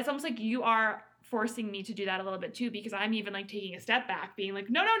 But it's almost like you are forcing me to do that a little bit too, because I'm even like taking a step back, being like,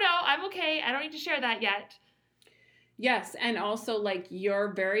 no, I'm okay. I don't need to share that yet. Yes. And also, like,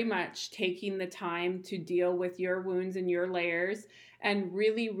 you're very much taking the time to deal with your wounds and your layers and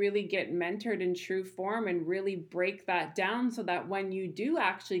really, really get mentored in true form and really break that down so that when you do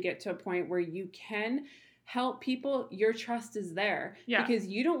actually get to a point where you can help people, your trust is there. Yeah. Because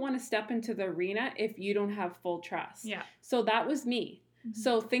you don't want to step into the arena if you don't have full trust. Yeah. So that was me. Mm-hmm.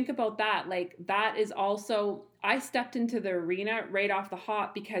 So think about that. Like, that is also, I stepped into the arena right off the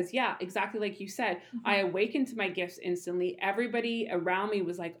hop because, yeah, exactly like you said, I awakened to my gifts instantly. Everybody around me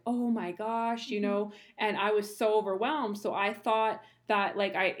was like, oh my gosh, you know, and I was so overwhelmed. So I thought that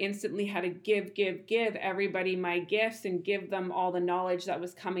like I instantly had to give everybody my gifts and give them all the knowledge that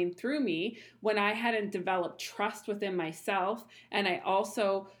was coming through me when I hadn't developed trust within myself. And I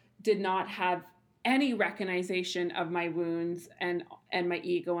also did not have any recognition of my wounds and my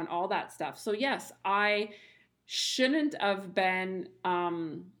ego and all that stuff. So yes, I shouldn't have been,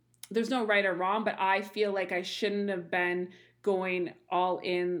 there's no right or wrong, but I feel like I shouldn't have been going all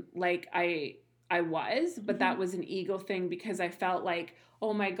in like I was, but that was an ego thing because I felt like,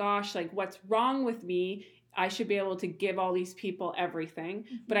 oh my gosh, like what's wrong with me? I should be able to give all these people everything,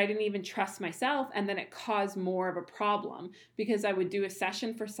 but I didn't even trust myself. And then it caused more of a problem because I would do a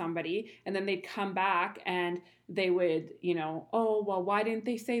session for somebody and then they'd come back and they would, you know, oh, well, why didn't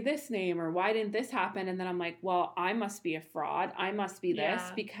they say this name or why didn't this happen? And then I'm like, well, I must be a fraud. I must be this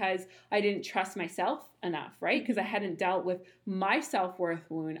because I didn't trust myself enough, right? Because I hadn't dealt with my self-worth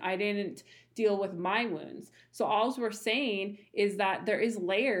wound. I didn't deal with my wounds. So all we're saying is that there is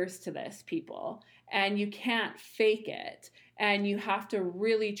layers to this, people. And you can't fake it. And you have to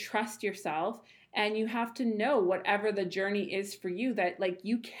really trust yourself. And you have to know whatever the journey is for you that like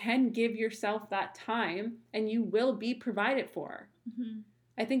you can give yourself that time and you will be provided for.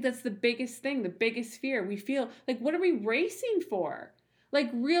 I think that's the biggest thing, the biggest fear. We feel like, what are we racing for? Like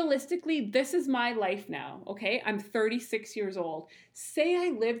realistically, this is my life now, okay? I'm 36 years old. Say I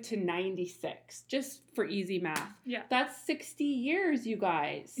live to 96, just for easy math. Yeah. That's 60 years, you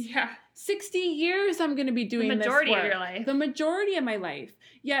guys. Yeah. 60 years I'm going to be doing this work. The majority of your life. The majority of my life.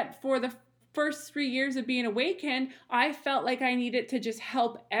 Yet for the first 3 years of being awakened, I felt like I needed to just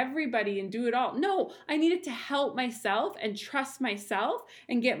help everybody and do it all. No, I needed to help myself and trust myself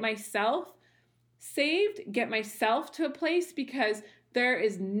and get myself saved, get myself to a place because there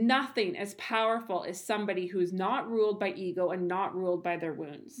is nothing as powerful as somebody who's not ruled by ego and not ruled by their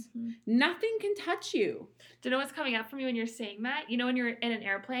wounds. Nothing can touch you. Do you know what's coming up for me when you're saying that? You know, when you're in an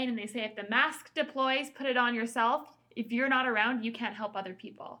airplane and they say if the mask deploys, put it on yourself. If you're not around, you can't help other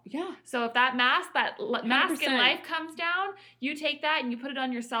people. Yeah. So if that mask 100%. in life comes down, you take that and you put it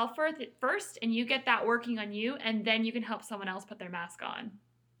on yourself first and you get that working on you and then you can help someone else put their mask on.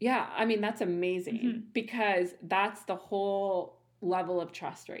 Yeah, I mean, that's amazing because that's the whole level of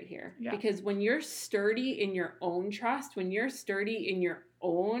trust right here. Yeah. Because when you're sturdy in your own trust, when you're sturdy in your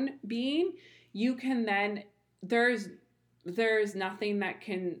own being, you can then, there's nothing that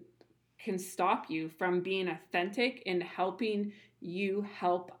can stop you from being authentic and helping you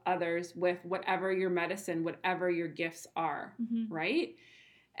help others with whatever your medicine, whatever your gifts are, right?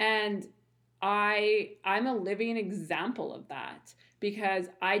 And I'm a living example of that because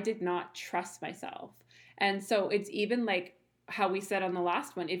I did not trust myself. And so it's even like how we said on the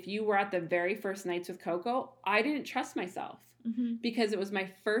last one, if you were at the very first nights with Coco, I didn't trust myself because it was my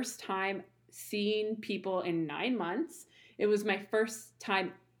first time seeing people in 9 months. It was my first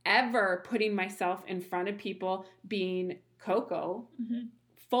time ever putting myself in front of people, being Coco,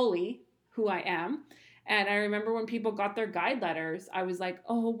 fully who I am. And I remember when people got their guide letters, I was like,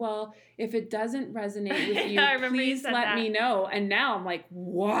 oh, well, if it doesn't resonate with you, please let me know. And now I'm like,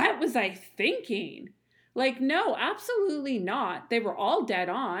 what was I thinking? Like, no, absolutely not. They were all dead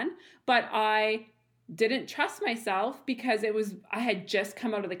on, but I didn't trust myself because I had just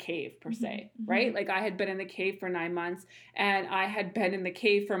come out of the cave per se, right? Like I had been in the cave for 9 months and I had been in the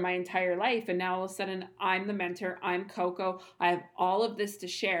cave for my entire life. And now all of a sudden I'm the mentor, I'm Coco, I have all of this to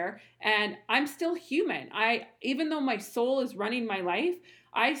share and I'm still human. Even though my soul is running my life,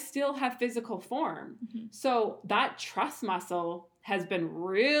 I still have physical form. So that trust muscle has been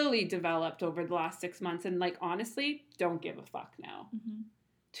really developed over the last 6 months. And like, honestly, don't give a fuck now.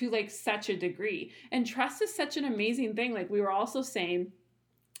 To like such a degree. And trust is such an amazing thing. Like we were also saying,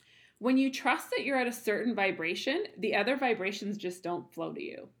 when you trust that you're at a certain vibration, the other vibrations just don't flow to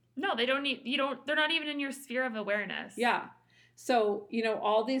you. No, they don't need, they're not even in your sphere of awareness. Yeah. So, you know,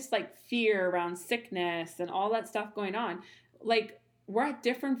 all this like fear around sickness and all that stuff going on, like we're at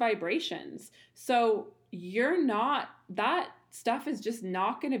different vibrations. So that stuff is just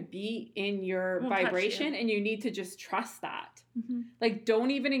not going to be in your vibration and you need to just trust that. Like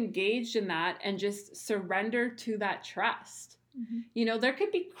don't even engage in that and just surrender to that trust. You know, there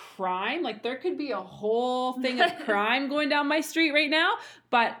could be crime, like there could be a whole thing of crime going down my street right now,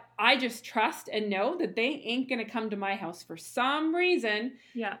 but I just trust and know that they ain't going to come to my house for some reason.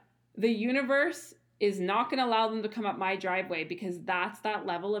 Yeah. The universe is not going to allow them to come up my driveway because that's that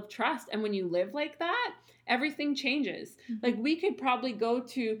level of trust. And when you live like that everything changes. Like we could probably go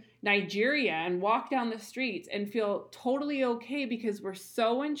to Nigeria and walk down the streets and feel totally okay because we're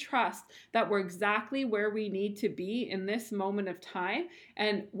so in trust that we're exactly where we need to be in this moment of time,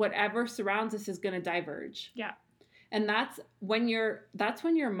 and whatever surrounds us is going to diverge. Yeah. And that's when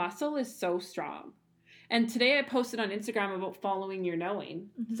your muscle is so strong. And today I posted on Instagram about following your knowing.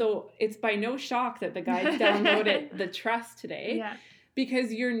 So it's by no shock that the guys downloaded the trust today. Yeah.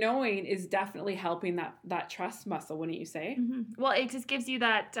 Because your knowing is definitely helping that trust muscle, wouldn't you say? Well, it just gives you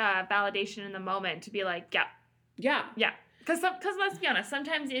that validation in the moment to be like, yeah. Because let's be honest,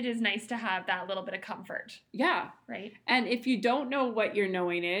 sometimes it is nice to have that little bit of comfort. Yeah. Right. And if you don't know what your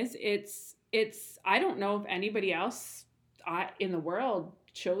knowing is, it's I don't know if anybody else in the world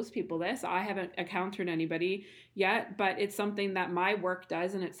shows people this. I haven't encountered anybody yet, but it's something that my work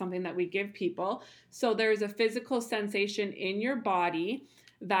does, and it's something that we give people. So there's a physical sensation in your body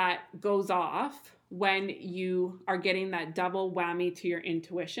that goes off when you are getting that double whammy to your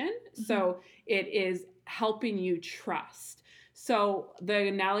intuition. So it is helping you trust. So the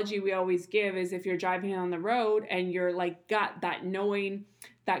analogy we always give is if you're driving on the road and you're like got that knowing,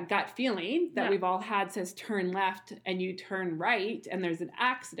 that gut feeling that we've all had says turn left and you turn right and there's an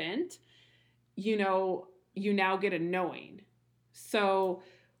accident, you now get a knowing. So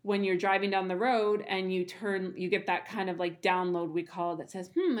when you're driving down the road and you get that kind of like download, we call it, that says,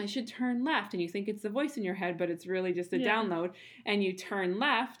 I should turn left. And you think it's the voice in your head, but it's really just a download. And you turn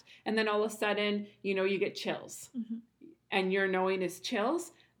left, and then all of a sudden, you get chills. And your knowing is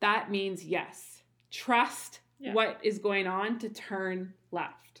chills. That means yes, trust what is going on to turn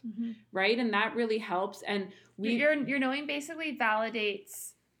left, right? And that really helps. And your knowing basically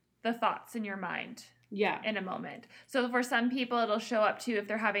validates the thoughts in your mind. Yeah. In a moment. So for some people, it'll show up too if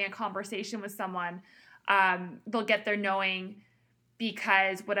they're having a conversation with someone. They'll get their knowing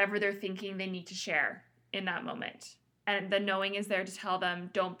because whatever they're thinking, they need to share in that moment. And the knowing is there to tell them,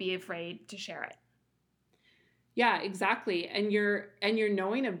 don't be afraid to share it. Yeah, exactly. And your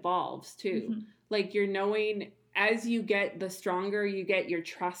knowing evolves too. Like your knowing, as you get, the stronger you get your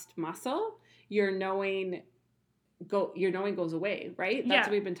trust muscle, your knowing goes away, right? That's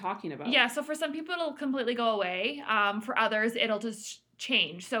what we've been talking about. Yeah, so for some people it'll completely go away. For others it'll just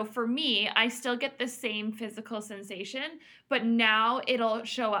change. So for me, I still get the same physical sensation, but now it'll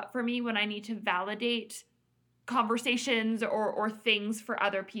show up for me when I need to validate conversations or things for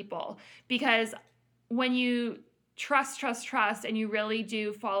other people. Because when you trust and you really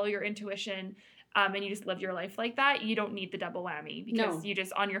do follow your intuition, and you just live your life like that, you don't need the double whammy because you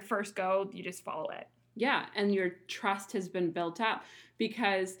just, on your first go, you just follow it. Yeah, and your trust has been built up,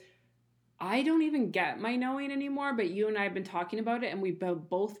 because I don't even get my knowing anymore, but you and I have been talking about it, and we've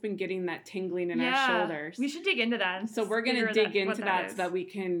both been getting that tingling in our shoulders. We should dig into that. So we're going to dig into that so that we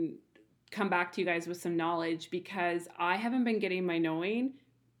can come back to you guys with some knowledge, because I haven't been getting my knowing,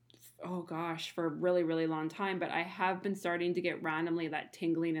 for a really, really long time, but I have been starting to get randomly that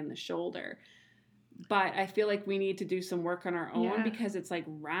tingling in the shoulder. But I feel like we need to do some work on our own because it's like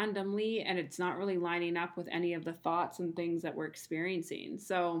randomly and it's not really lining up with any of the thoughts and things that we're experiencing.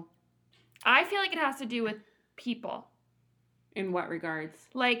 So I feel like it has to do with people. In what regards?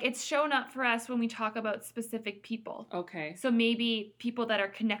 Like it's shown up for us when we talk about specific people. Okay. So maybe people that are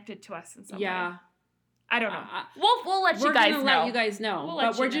connected to us in some way. I don't know. We'll let you guys know. We're going to let you guys know.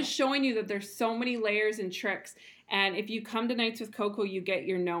 But we're just showing you that there's so many layers and tricks. And if you come to Nights with Coco, you get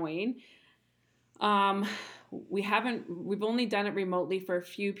your knowing. We've only done it remotely for a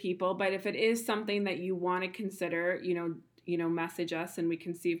few people, but if it is something that you want to consider, message us and we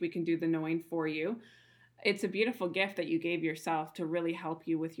can see if we can do the knowing for you. It's a beautiful gift that you gave yourself to really help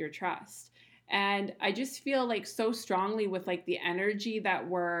you with your trust. And I just feel like so strongly with like the energy that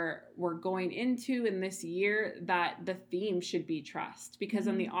we're going into in this year that the theme should be trust, because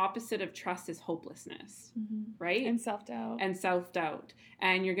on the opposite of trust is hopelessness, right? And self-doubt.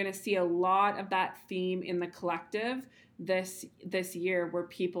 And you're going to see a lot of that theme in the collective this year, where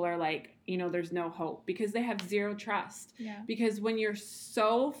people are like, there's no hope because they have zero trust. Yeah. Because when you're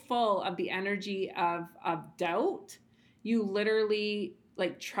so full of the energy of doubt, you literally,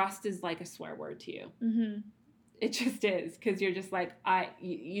 like, trust is like a swear word to you. It just is, because you're just like,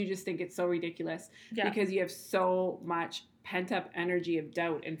 you just think it's so ridiculous because you have so much pent up energy of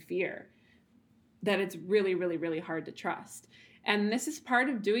doubt and fear that it's really, really, really hard to trust. And this is part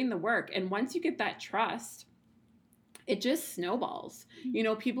of doing the work. And once you get that trust, it just snowballs.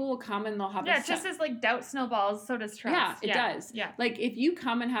 People will come and they'll have just as like doubt snowballs, so does trust. Yeah, it does. Yeah. Like if you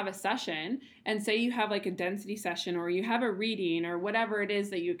come and have a session and say you have like a density session or you have a reading or whatever it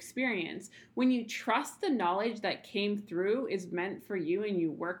is that you experience, when you trust the knowledge that came through is meant for you and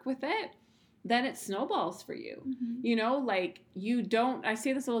you work with it, then it snowballs for you. Mm-hmm. You know, like I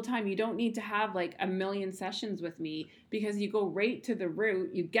say this all the time, you don't need to have like a million sessions with me, because you go right to the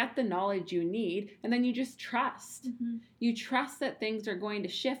root, you get the knowledge you need, and then you just trust. Mm-hmm. You trust that things are going to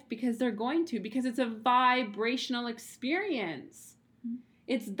shift, because they're going to, because it's a vibrational experience. Mm-hmm.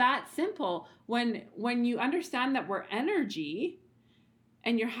 It's that simple. When you understand that we're energy,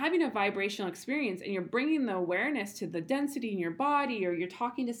 and you're having a vibrational experience, and you're bringing the awareness to the density in your body, or you're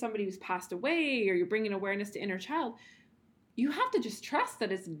talking to somebody who's passed away, or you're bringing awareness to inner child, you have to just trust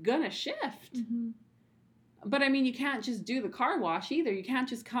that it's gonna shift. Mm-hmm. But I mean, you can't just do the car wash either. You can't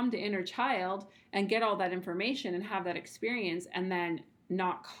just come to inner child and get all that information and have that experience and then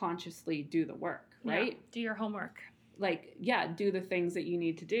not consciously do the work, right? Yeah, do your homework. Like, yeah, do the things that you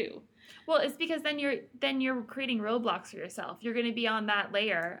need to do. Well, it's because then you're creating roadblocks for yourself. You're going to be on that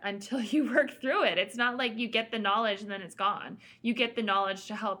layer until you work through it. It's not like you get the knowledge and then it's gone. You get the knowledge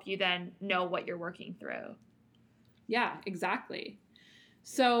to help you then know what you're working through. Yeah, exactly.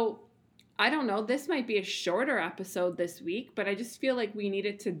 So I don't know, this might be a shorter episode this week, but I just feel like we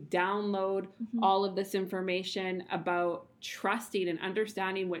needed to download all of this information about trusting and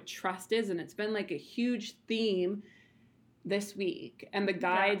understanding what trust is. And it's been like a huge theme this week. And the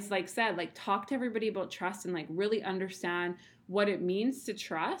guides said, talk to everybody about trust and really understand what it means to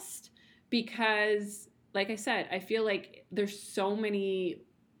trust. Because like I said, I feel like there's so many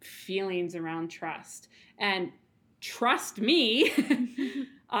feelings around trust. And trust me,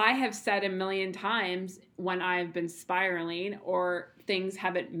 I have said a million times when I've been spiraling or things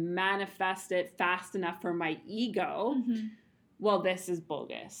haven't manifested fast enough for my ego, well, this is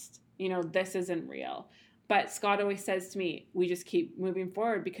bogus. This isn't real. But Scott always says to me, we just keep moving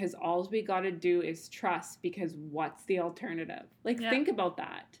forward, because all we got to do is trust, because what's the alternative? Think about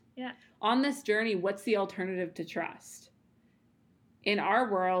that. Yeah. On this journey, what's the alternative to trust? In our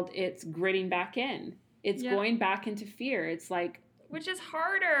world, it's gritting back in. It's going back into fear. It's which is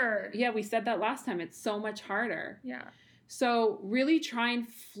harder. Yeah, we said that last time. It's so much harder. Yeah. So really try and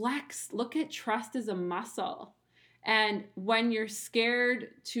flex. Look at trust as a muscle. And when you're scared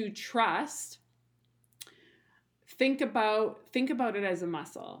to trust, think about it as a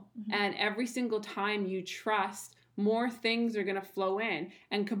muscle. And every single time you trust, more things are going to flow in.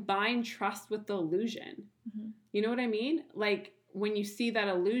 And combine trust with the illusion. You know what I mean? When you see that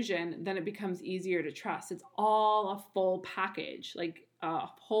illusion, then it becomes easier to trust. It's all a full package, a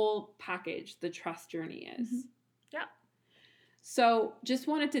whole package, the trust journey is. Yeah. So just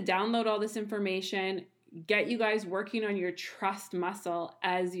wanted to download all this information, get you guys working on your trust muscle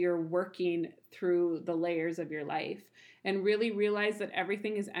as you're working through the layers of your life, and really realize that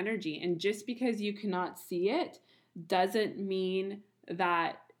everything is energy. And just because you cannot see it doesn't mean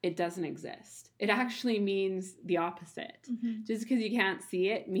that it doesn't exist. It actually means the opposite. Just because you can't see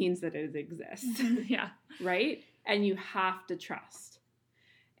it means that it exists. Yeah. Right? And you have to trust.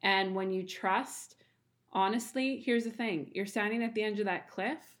 And when you trust, honestly, here's the thing. You're standing at the edge of that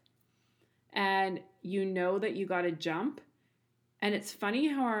cliff and you know that you got to jump. And it's funny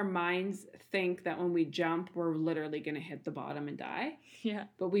how our minds think that when we jump, we're literally going to hit the bottom and die. Yeah.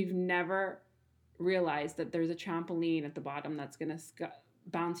 But we've never realized that there's a trampoline at the bottom that's going to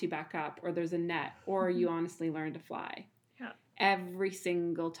bounce you back up, or there's a net, or you honestly learn to fly. Yeah. Every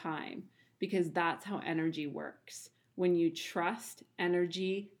single time, because that's how energy works. When you trust,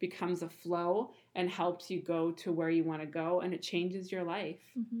 energy becomes a flow and helps you go to where you want to go, and it changes your life.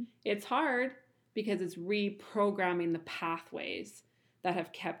 It's hard because it's reprogramming the pathways that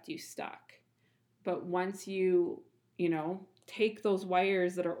have kept you stuck. But once you take those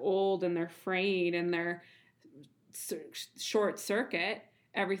wires that are old and they're fraying and they're short circuit,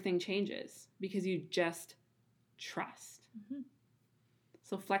 everything changes because you just trust.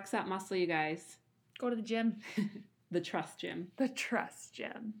 So flex that muscle, you guys. Go to the gym. The trust gym. The trust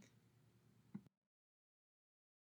gym.